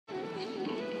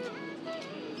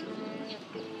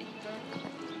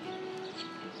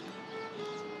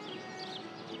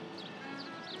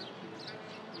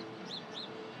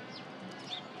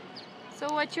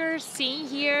So what you're seeing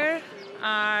here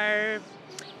are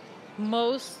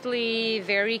mostly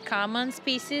very common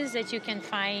species that you can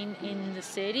find in the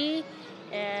city.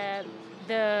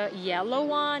 The yellow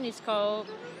one is called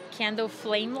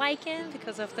candleflame lichen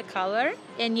because of the color,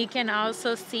 and you can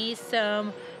also see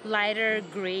some lighter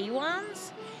gray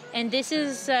ones, and this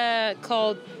is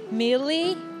called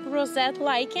mealy rosette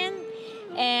lichen,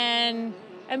 and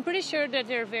I'm pretty sure that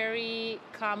they're very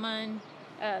common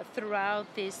throughout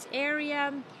this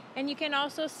area. And you can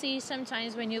also see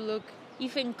sometimes when you look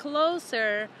even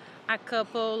closer a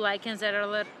couple lichens that are a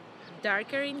little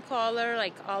darker in color,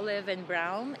 like olive and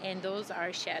brown, and those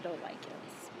are shadow lichens.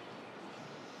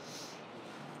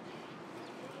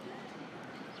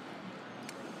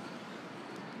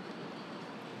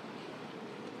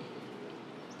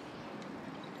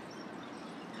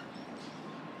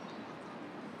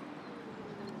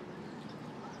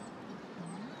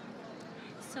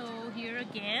 So here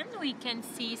again we can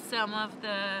see some of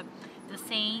the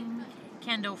same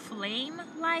candleflame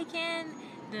lichen,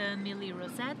 the mealy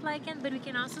rosette lichen, but we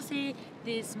can also see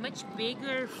this much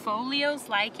bigger foliose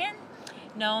lichen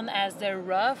known as the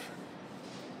rough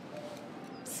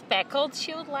speckled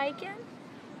shield lichen,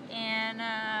 and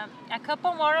a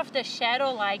couple more of the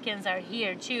shadow lichens are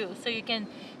here too, so you can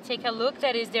take a look.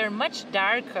 That is, they're much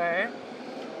darker,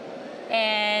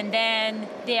 and then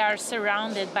they are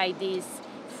surrounded by these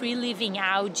free-living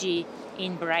algae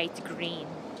in bright green.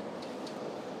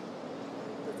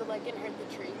 Does the lichen hurt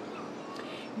the tree?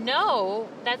 No,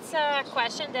 that's a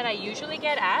question that I usually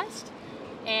get asked,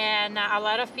 and a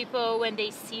lot of people, when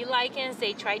they see lichens,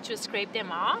 they try to scrape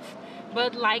them off,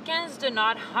 but lichens do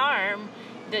not harm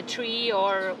the tree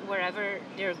or wherever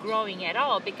they're growing at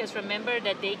all, because remember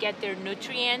that they get their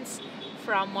nutrients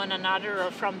from one another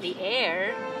or from the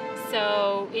air,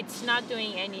 so it's not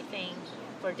doing anything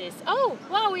for this. Oh,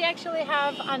 wow, we actually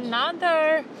have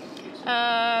another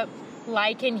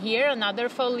lichen here, another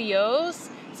foliose.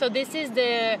 So this is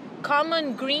the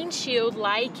common green shield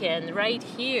lichen right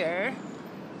here.